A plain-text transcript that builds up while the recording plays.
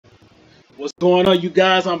What's going on, you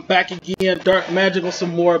guys? I'm back again. Dark Magic with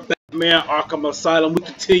some more Batman Arkham Asylum. We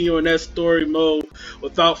continue in that story mode.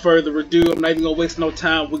 Without further ado, I'm not even gonna waste no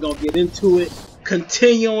time. We're gonna get into it.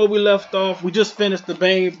 Continuing where we left off. We just finished the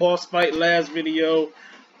Bane boss fight last video.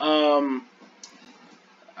 I'm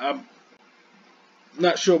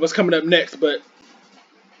not sure what's coming up next, but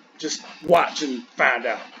just watch and find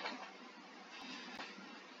out.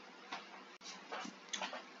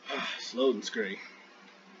 It's loading screen.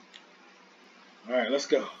 Alright, let's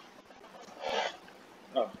go.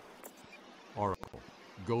 Oh. Oracle,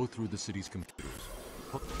 go through the city's computers.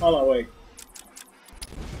 Hold on, wait.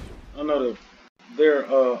 I know they're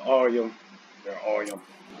Arkham. They're Arkham.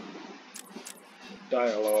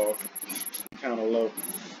 Dialogue. Kinda low.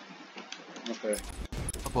 Okay.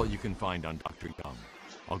 How about you can find on Dr. Young?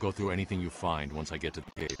 I'll go through anything you find once I get to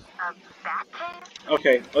the cave. A bat cave?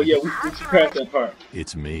 Okay. Oh yeah, we passed that part.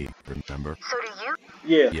 It's me, remember? So do you?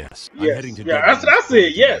 Yeah. Yes. Yes. I'm heading to that's what I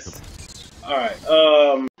said, yes. Alright,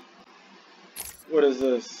 what is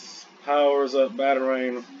this? Powers up,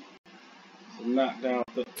 battering. So knock down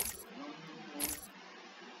the...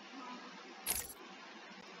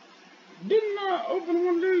 Didn't I open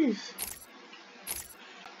one of these?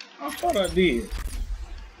 I thought I did.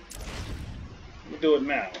 Let me do it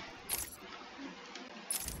now.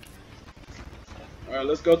 Alright,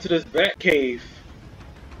 let's go to this bat cave.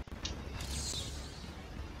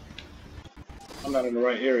 I'm not in the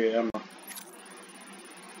right area, am I?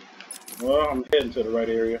 Well, I'm heading to the right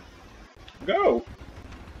area. Go!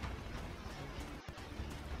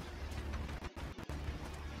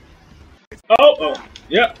 Oh,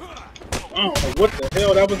 yep. I don't know what the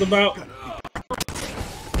hell that was about.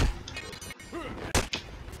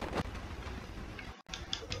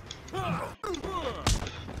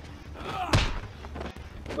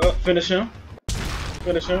 Oh, finish him.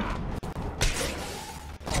 Finish him.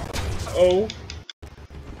 Oh.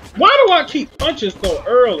 Why do I keep punching so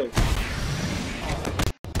early?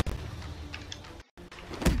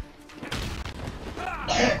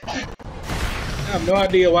 I have no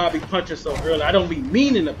idea why I be punching so early. I don't be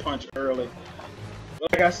meaning to punch early.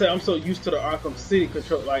 But like I said, I'm so used to the Arkham City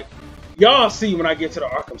control. Like, y'all see when I get to the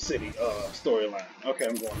Arkham City storyline. Okay,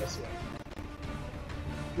 I'm going this way.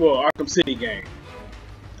 Well, Arkham City game.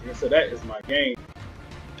 Like I said, that is my game.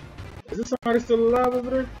 Is this somebody still alive over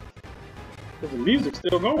there? Because the music's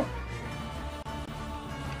still going.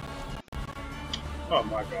 Oh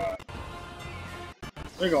my god.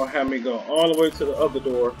 They're gonna have me go all the way to the other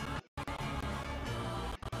door.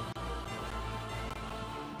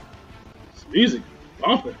 This music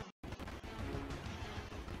bumping.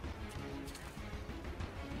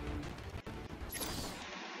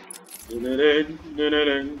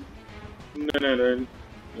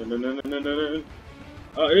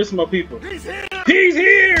 Oh, here's my people. He's here! He's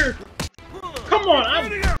here! Come on,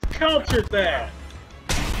 I countered that.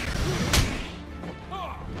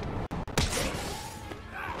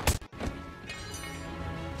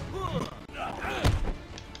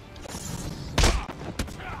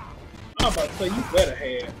 I'm about to say, you better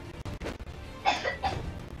have.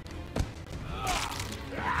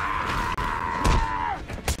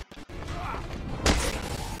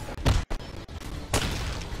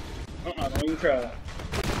 Don't even try.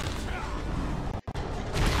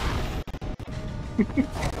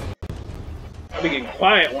 I be getting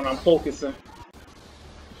quiet when I'm focusing.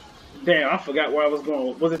 Damn, I forgot where I was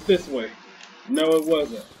going. Was it this way? No, it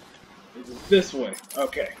wasn't. It was this way.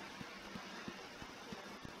 Okay.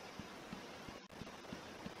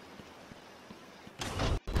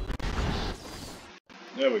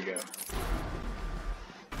 There we go.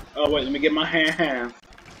 Oh wait, let me get my hand.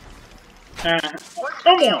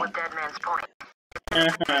 Come on! With Dead Man's Point.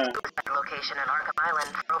 Location in Arkham Island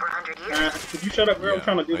for over 100 years. Could you shut up, girl? I'm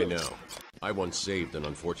trying to do this. I know. I once saved an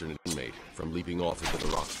unfortunate inmate from leaping off into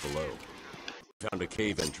the rocks below. Found a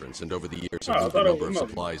cave entrance, and over the years I've moved a number of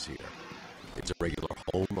supplies here. It's a regular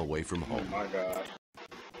home away from home. Oh my god.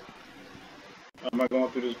 Am I going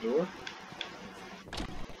through this door?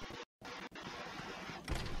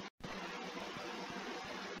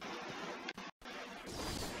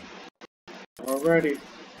 Alrighty.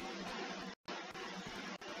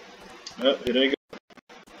 Oh, here they go.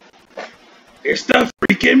 It's the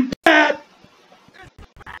freaking bat!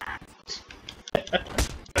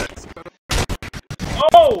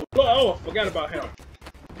 Oh, I forgot about him.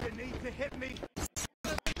 You need to hit me.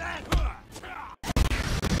 That's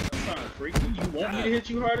not freaky. You want me to hit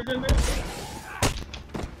you harder than that?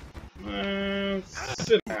 Man,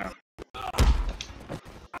 sit down.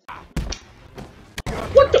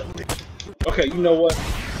 What the? Okay, you know what?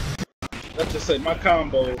 Let's just say my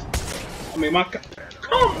combos. I mean,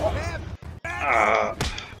 come on.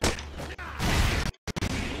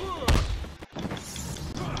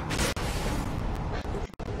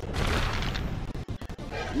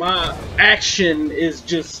 My action is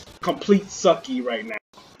just complete sucky right now.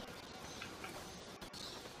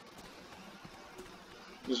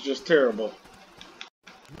 It's just terrible.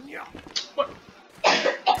 What?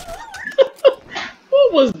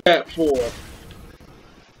 What was that for?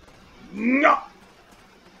 No.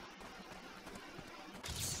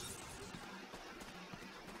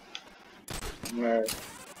 Alright.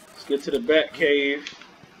 Let's get to the Bat Cave.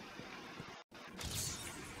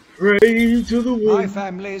 Pray to the My wind.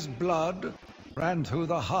 family's blood ran through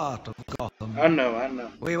the heart of Gotham. I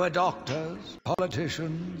know. We were doctors,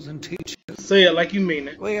 politicians, and teachers. Say it like you mean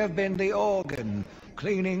it. We have been the organ,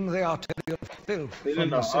 cleaning the arterial filth Cleaning from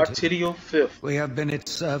the the city. arterial filth. We have been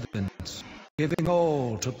its servants, giving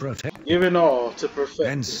all to protect. Giving all to perfect.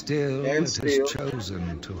 And still And it still. has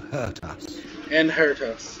chosen to hurt us. And hurt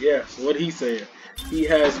us. Yes, what he said. He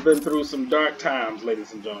has been through some dark times,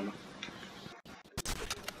 ladies and gentlemen.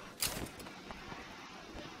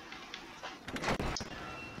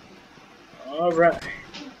 All right.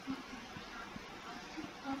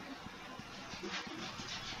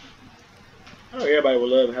 I know everybody would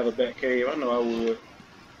love to have a bat cave. I know I would.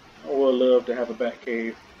 I would love to have a bat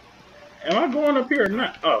cave. Am I going up here or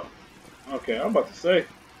not? Oh, okay. I'm about to say.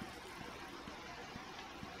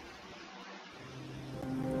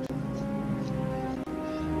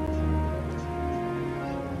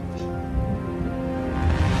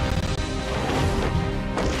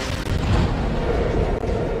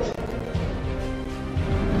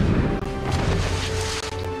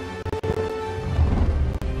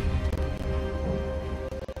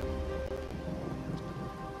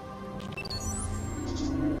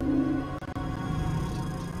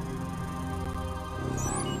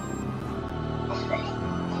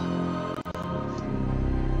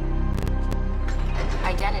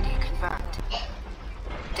 Identity confirmed.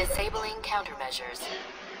 Disabling countermeasures.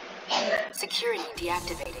 Security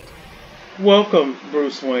deactivated. Welcome,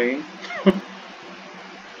 Bruce Wayne.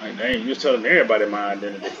 Like, dang, you're telling everybody my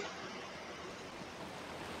identity.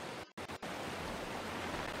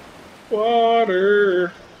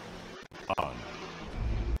 Water.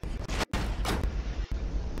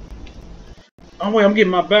 Oh wait, I'm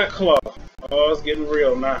getting my back claw. Oh, it's getting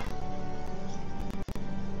real now.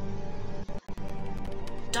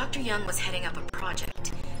 Dr. Young was heading up a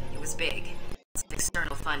project. It was big. It's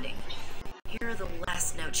external funding. Here are the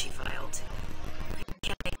last notes she filed. I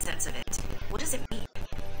can't make sense of it. What does it mean?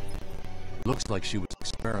 Looks like she was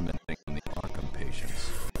experimenting on the Arkham patients.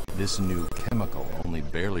 This new chemical only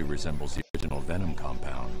barely resembles the original venom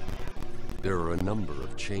compound. There are a number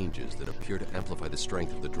of changes that appear to amplify the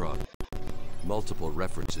strength of the drug. Multiple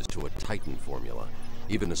references to a Titan formula.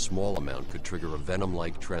 Even a small amount could trigger a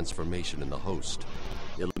venom-like transformation in the host,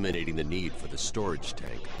 eliminating the need for the storage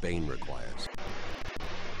tank Bane requires.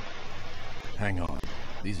 Hang on.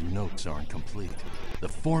 These notes aren't complete. The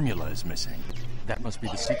formula is missing. That must be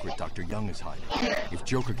the secret Dr. Young is hiding. If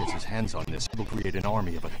Joker gets his hands on this, he'll create an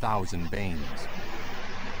army of 1,000 Banes.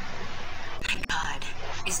 My God.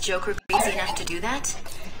 Is Joker crazy enough to do that?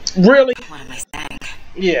 Really? What am I saying?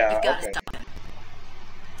 Yeah, You've got to okay. stop him.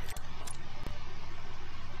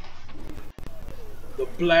 The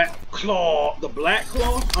Black Claw. The Black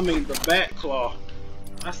Claw? I mean the Bat Claw.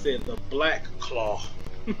 I said the Black Claw.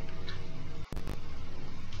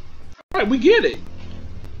 Alright, we get it.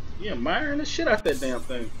 Yeah, miring the shit out that damn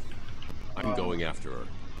thing. I'm going after her.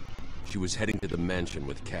 She was heading to the mansion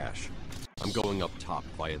with cash. I'm going up top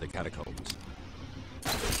via the catacombs.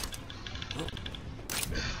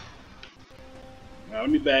 Now, let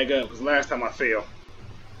me bag up, because last time I failed.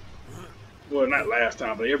 Well, not last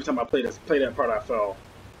time, but every time I play that part, I fell.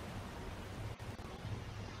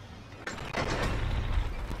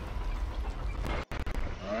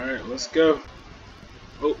 Alright, let's go.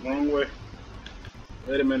 Oh, wrong way.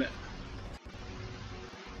 Wait a minute.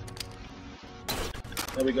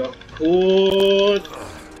 There we go. Cool.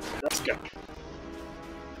 Let's go.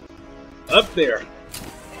 Up there.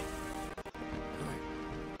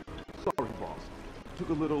 Sorry, boss. Took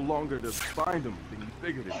a little longer to find him than you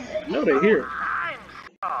figured it. No, they're here. I'm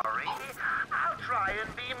sorry. I'll try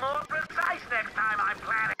and be more precise next time I'm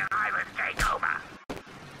planning an island takeover.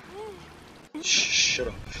 Shut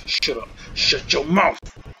up. Shut up. Shut your mouth.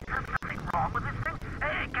 Something wrong with this thing?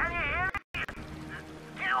 Hey, can you hear me?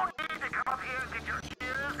 You don't need to come up here and get your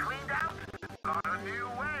ears cleaned out. Got a new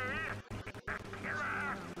way.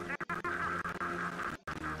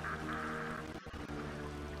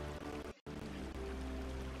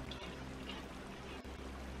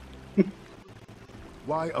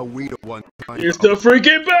 Why are we the ones trying It's the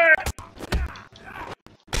freaking bat!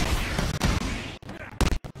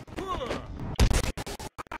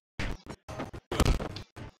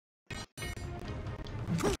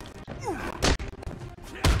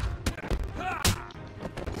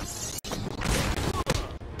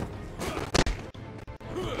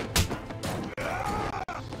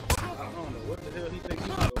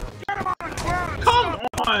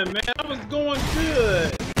 on, man. I was going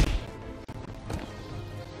good.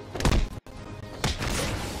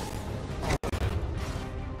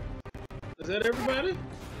 Is that everybody?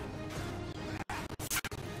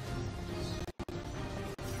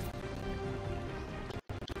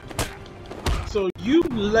 So you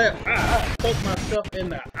let I poke myself in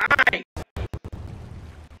the eye.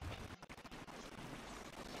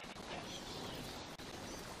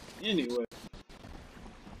 Anyway.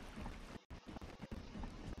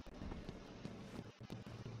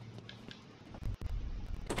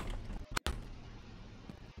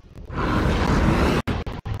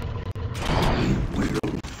 I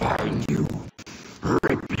will find you.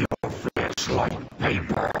 Rip your flesh like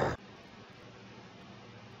paper.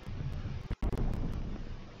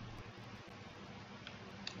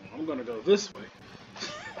 I'm gonna go this way.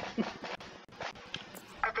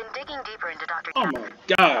 I've been digging deeper into Dr. Oh my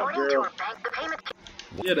God, According to girl. her bank, the payment.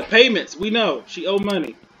 Yeah, the payments, we know. She owe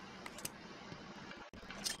money.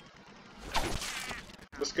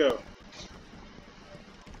 Let's go.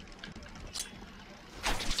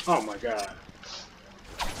 Oh my God.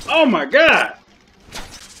 Oh my God!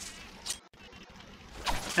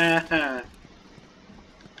 Haha.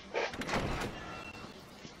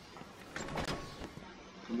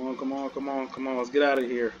 Come on, come on, come on, come on. Let's get out of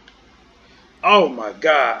here. Oh my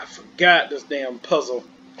God. I forgot this damn puzzle.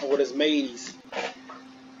 Or what is maze.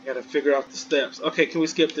 Gotta figure out the steps. Okay, can we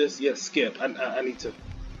skip this? Yes, skip. I need to.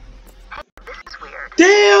 Hey, this is weird.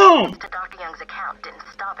 Damn! To Dr. Young's account didn't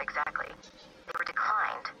stop exactly. They were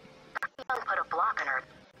declined. Dr. Young put a block on her.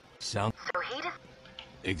 Sound So he just...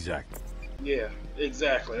 exactly. Yeah,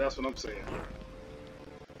 exactly. That's what I'm saying.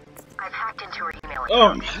 I've hacked into her email account.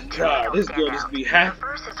 Oh my Two God, emails this stand girl out. just be The hacking.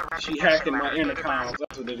 first is a She resignation hacking my letter dated intercoms. last-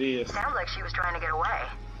 That's what it is. Sounds like she was trying to get away.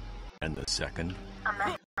 And the second? A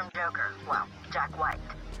message from Joker. Well, Jack White.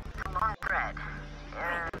 It's a long thread.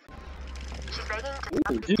 She's begging to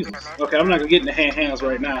stop Ooh, the Jesus. experiment. Okay, I'm not gonna get in the hands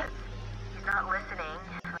right now. He's not listening.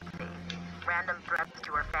 Let's see. Random threats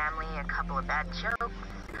to her family, a couple of bad jokes,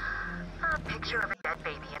 a picture of a dead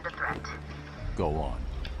baby and a threat. Go on.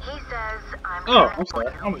 He says, I'm Oh, coming I'm for sorry.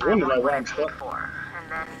 you. I was I wondering want why what I I'm paid stuck. for.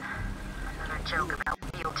 And then another joke about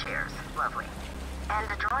wheelchairs. Lovely.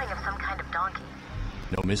 And a drawing of some kind of donkey.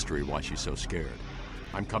 No mystery why she's so scared.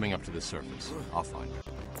 I'm coming up to the surface. I'll find her.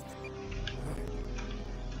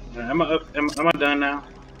 Am I done now?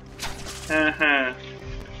 Uh-huh.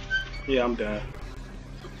 Yeah, I'm done.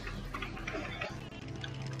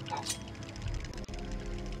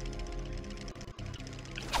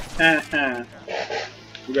 Uh-huh.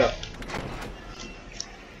 We go.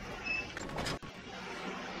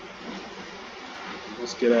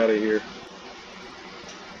 Let's get out of here.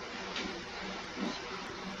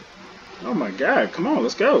 Oh my God, come on,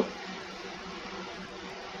 let's go.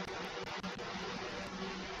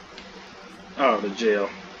 Oh, the jail.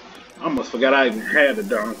 I almost forgot I even had the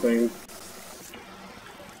darn thing.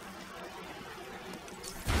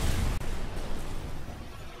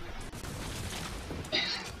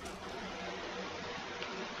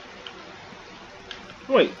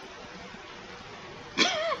 Wait.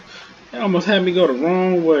 That almost had me go the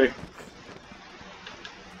wrong way.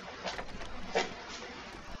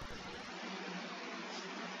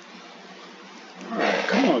 Alright,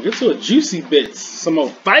 come on, get to a juicy bit. Some more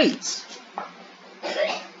fights.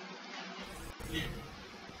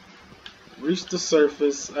 Reach the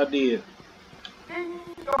surface. I did.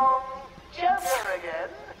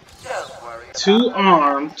 Two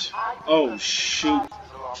armed. Oh shoot.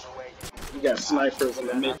 We got snipers in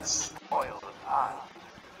the midst.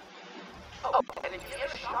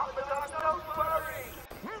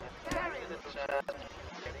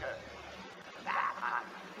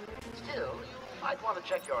 Still, you might want to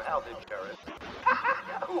check your health insurance.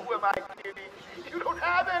 Who am I kidding? You don't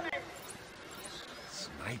have any.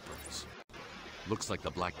 Snipers. Looks like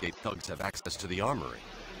the Blackgate thugs have access to the armory.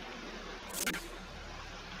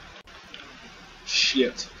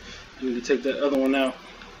 Shit. You need to take that other one out.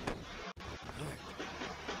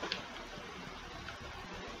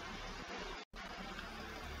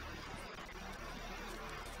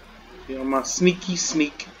 Get on my sneaky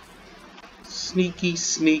sneak. Sneaky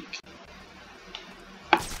sneak.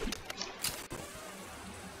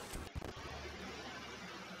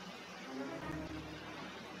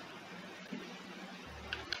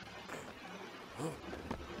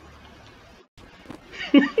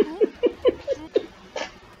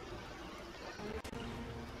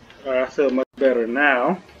 Alright, I feel much better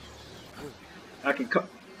now. I can come.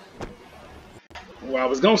 Well, I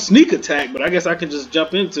was gonna sneak attack, but I guess I can just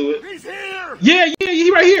jump into it. He's here! Yeah,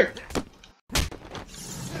 he right here.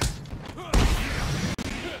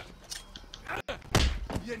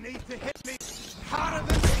 You need to hit me harder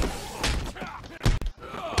than this.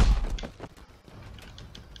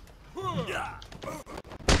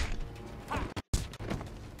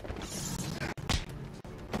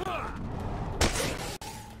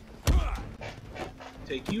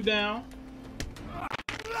 Take you down.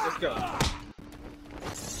 Let's go.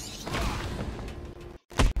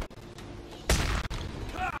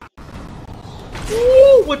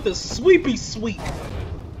 Ooh, with the sweepy sweep.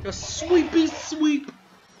 The sweepy sweep.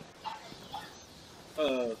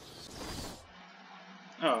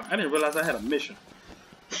 Oh, I didn't realize I had a mission.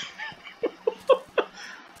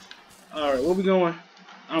 Alright, where we going?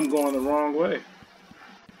 I'm going the wrong way.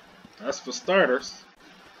 That's for starters.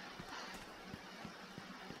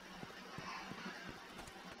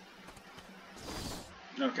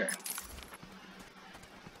 Okay.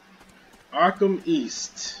 Arkham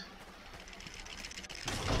East.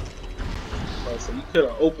 Oh, so you could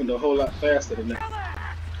have opened a whole lot faster than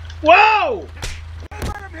that. Whoa! Don't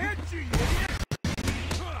let him hit you, you idiot!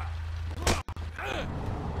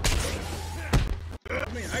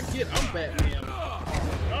 I mean, I get I'm Batman.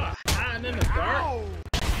 Oh, hiding in the dark.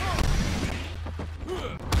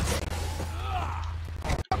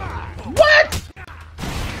 What?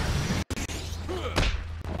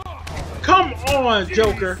 Come on,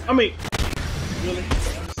 Joker. I mean, really?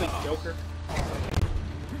 I'm saying Joker.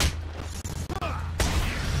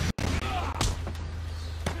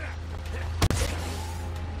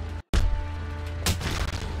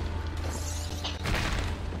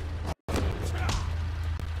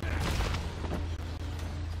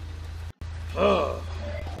 Oh.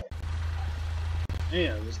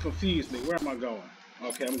 Damn, this confused me. Where am I going?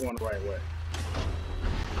 Okay, I'm going the right way.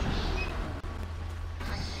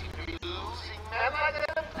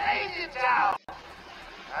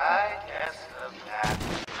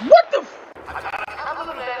 What the f—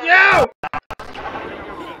 Yo!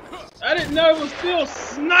 I didn't know it was still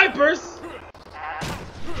snipers!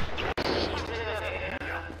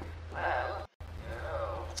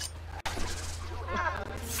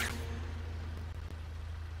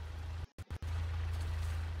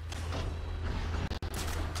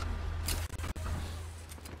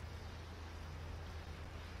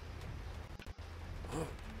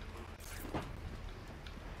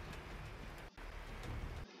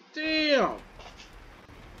 Damn!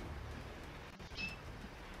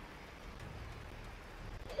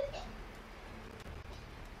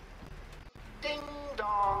 Ding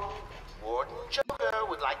dong. Warden Joker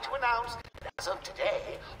would like to announce that as of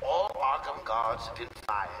today, all Arkham guards have been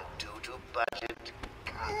fired due to budget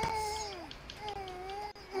cuts.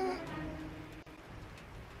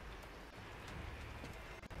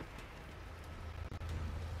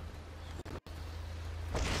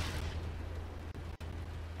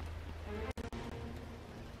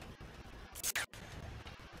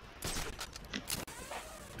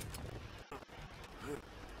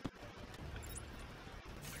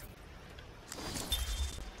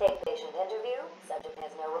 Take patient interview. Subject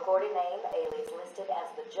has no recorded name. Alias listed as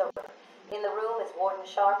the Joker. In the room is Warden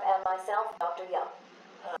Sharp and myself, Dr. Young.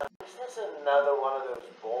 Is this another one of those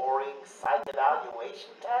boring psych evaluation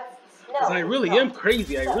tests? No, Cause I really it's am not.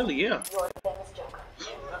 crazy. I really am. You're the famous Joker. In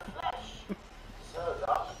the flesh. So,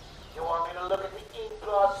 Doc, you want me to look at the ink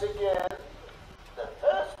blots again? The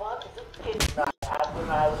first one is a pin I had when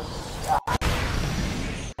I was young.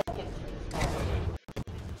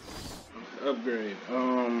 Upgrade.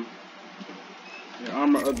 Yeah,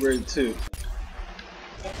 armor upgrade too.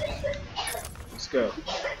 Let's go.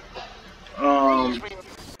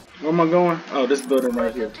 Where am I going? Oh, this building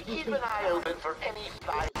right here. To keep an eye open for any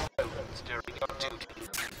flying rodents during your duty.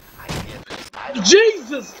 I hear this title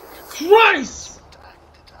Jesus Christ! from time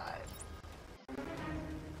to time.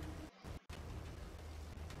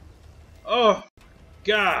 Oh,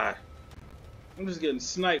 God. I'm just getting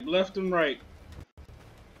sniped left and right.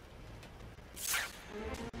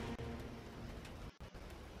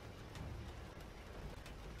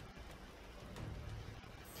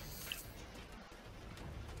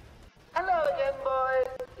 Hello again,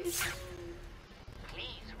 boys.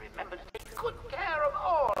 Please remember to take good care of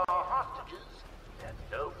all our hostages. They're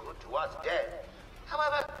no good to us dead.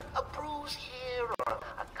 However, a bruise here or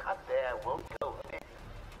a cut there won't go far.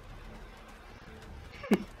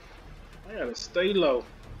 I gotta stay low.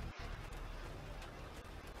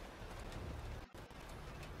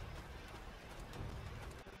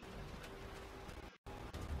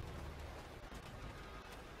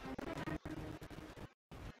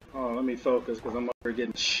 Oh, let me focus because I'm over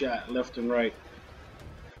getting shot left and right.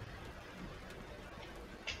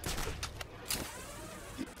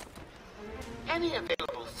 Any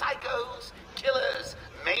available psychos, killers,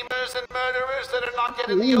 maimers, and murderers that are not yet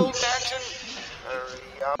in the old mansion?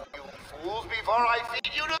 Hurry up, you fools, before I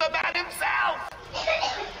feed you to the man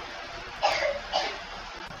himself!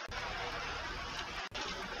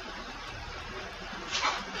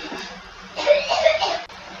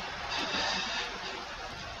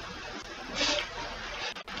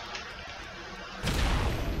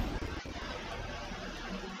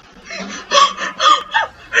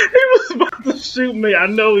 He was about to shoot me. I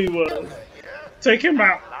know he was. Take him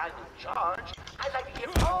out. I'm in charge. I'd like to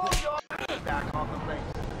get all your feedback on the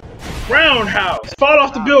place. Roundhouse. Fall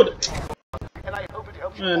off the building. And I hope it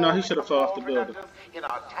helps you No, he all should have fell off the building. in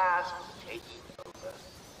our task of taking over.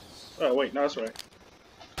 Oh, wait. No, that's right.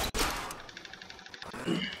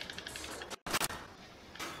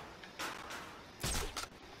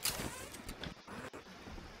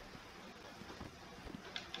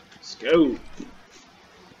 Let's go.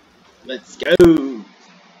 Let's go. So,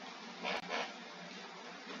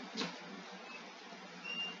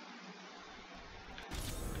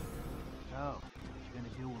 what you gonna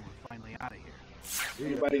do when we're finally out of here?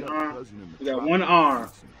 Anybody armed? We got one arm.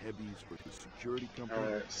 Some heavies for the security company.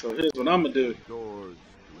 Alright, so here's what I'm gonna do. Doors,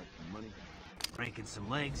 collect the money. Breaking some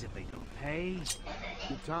legs if they don't pay.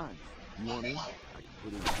 Good times. You want in? I can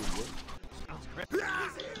put in a good word. Sounds great.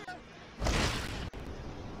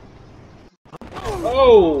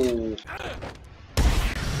 Oh!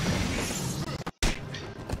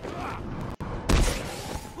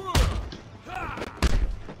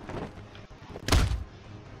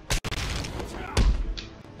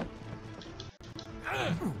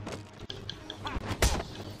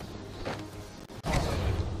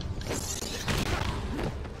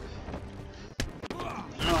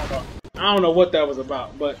 I don't know what that was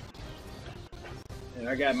about, but and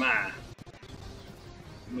I got mine.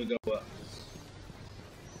 Let me go up.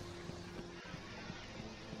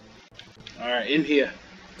 Alright, in here.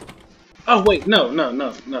 Oh wait, no.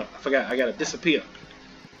 I forgot, I gotta disappear.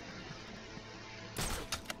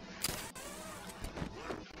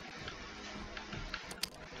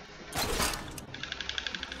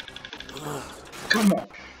 Come on.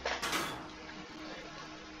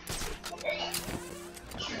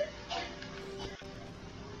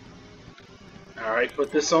 Alright,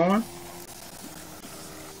 put this on.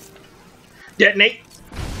 Detonate.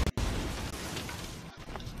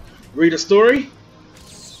 Read a story.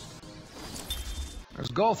 As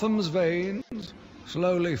Gotham's veins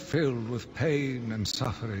slowly filled with pain and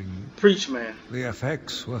suffering, Preach, man. the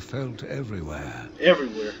effects were felt everywhere.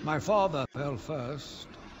 Everywhere. My father fell first,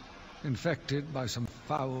 infected by some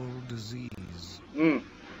foul disease.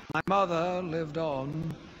 My mother lived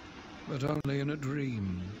on, but only in a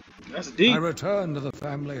dream. That's deep. I returned to the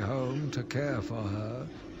family home to care for her,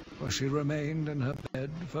 where she remained in her bed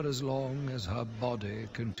for as long as her body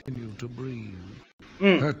continued to breathe.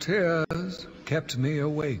 Her tears kept me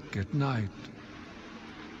awake at night.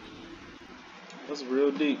 That's real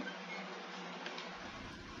deep.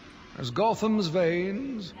 As Gotham's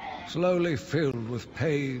veins slowly filled with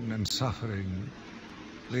pain and suffering,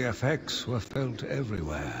 the effects were felt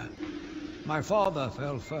everywhere. My father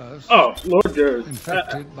fell first. Oh, Lord Jerry.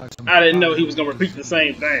 Infected by some I didn't know he foul was going to repeat the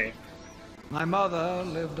same thing. My mother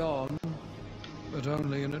lived on, but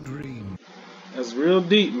only in a dream. That's real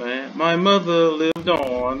deep, man. My mother lived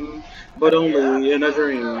on, but only in a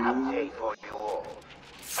dream. Update for you all.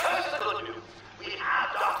 First, the good news. We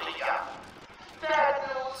have Dr. Young. Bad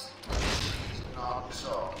news. She's not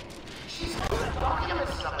talking. She's holding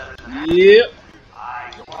documents somewhere. Yep.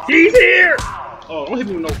 He's here! Oh, don't hit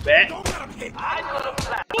me with no bat.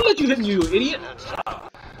 Don't let you hit me, you idiot.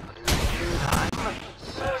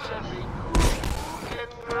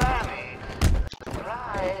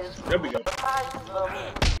 There we go.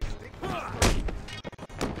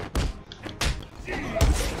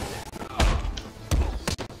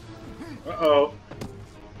 Uh-oh.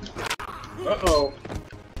 Uh-oh.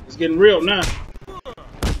 It's getting real now.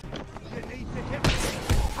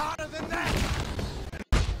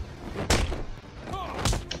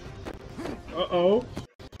 Uh-oh.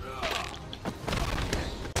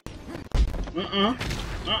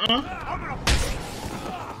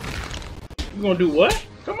 You gonna do what?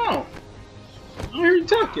 Come on. I don't hear you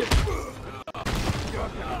talking.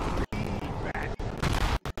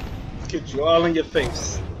 Let's get you all in your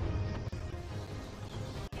face.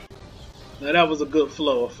 Now that was a good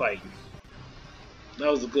flow of fighting.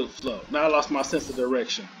 That was a good flow. Now I lost my sense of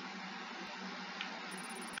direction.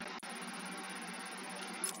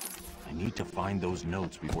 I need to find those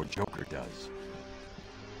notes before Joker does.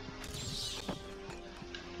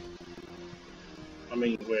 I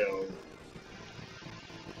mean, well...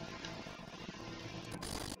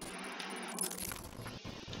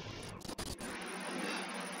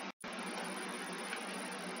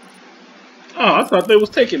 thought they was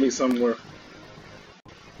taking me somewhere.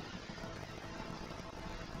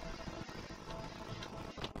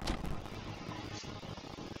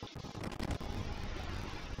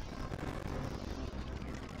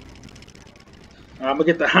 I'm gonna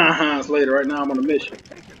get the ha-has later. Right now I'm on a mission.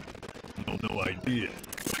 No idea.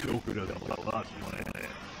 Joker doesn't have a lot of land.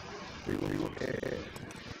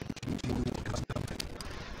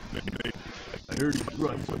 I heard he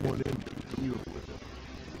brought someone in to deal with him.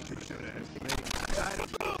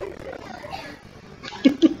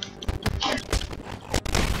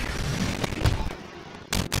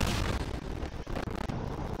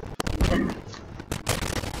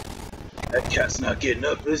 That cat's not getting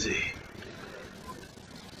up, is he?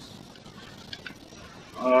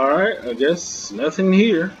 Alright, I guess nothing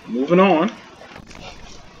here. Moving on.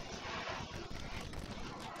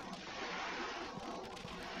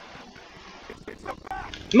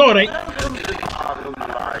 No, it ain't.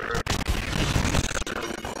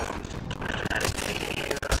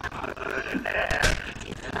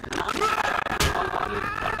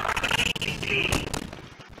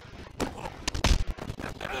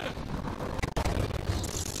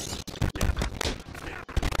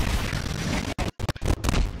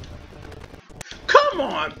 Come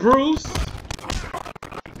on, Bruce.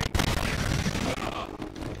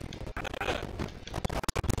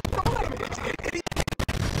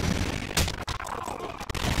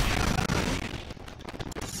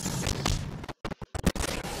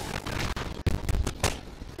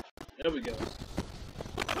 There we go.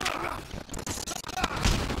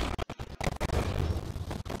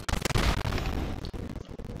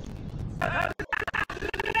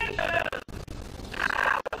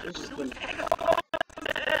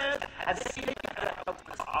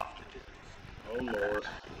 Oh Lord.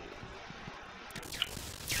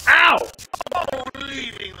 Ow!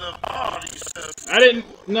 I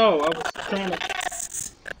didn't know. I was trying to.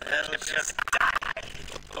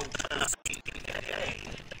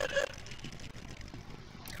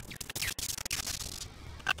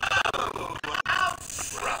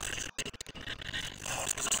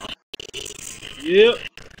 Yep,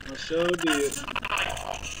 I sure did.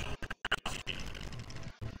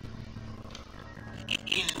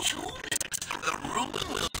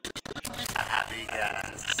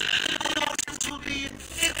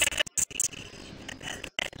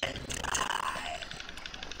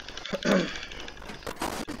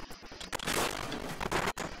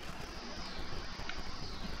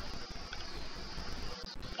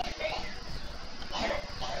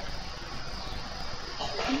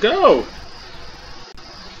 Go!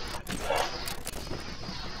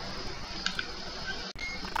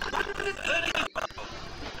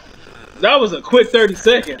 That was a quick 30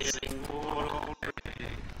 seconds.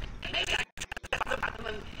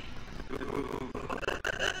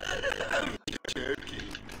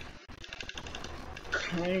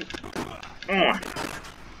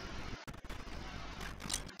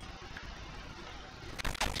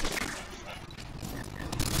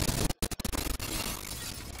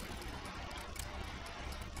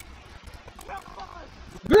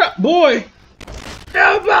 Boy!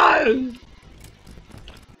 Everybody!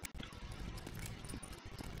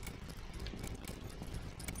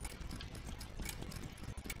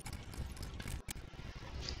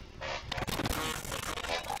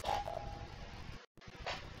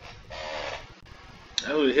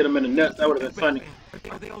 I would have hit him in the nuts. That would have been funny.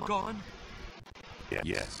 Are they all gone?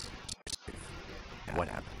 Yes. What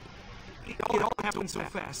happened? It all happened so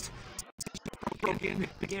fast. Broke in,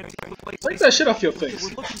 began to the place. Take that shit off your face.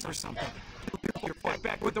 They were looking for something. You're fought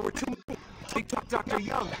back, but there were two. They took Dr.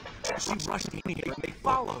 Young. She rushed in here and they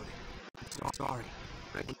followed. Sorry.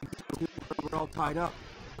 We're all tied up.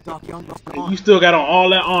 Doc Young was gone. You still got on all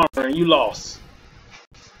that armor and you lost.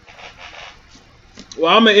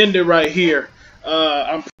 Well, I'm gonna end it right here.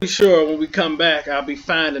 I'm pretty sure when we come back, I'll be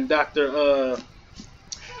finding Dr.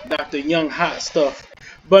 Young hot stuff.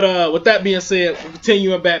 But with that being said, we're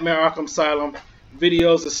continuing Batman Arkham Asylum.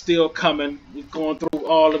 Videos are still coming. We're going through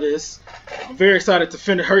all of this. I'm very excited to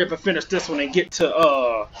hurry up and finish this one and get to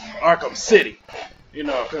Arkham City. You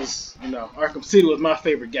know, because Arkham City was my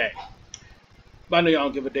favorite game. But I know y'all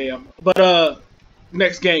don't give a damn. But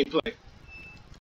next gameplay.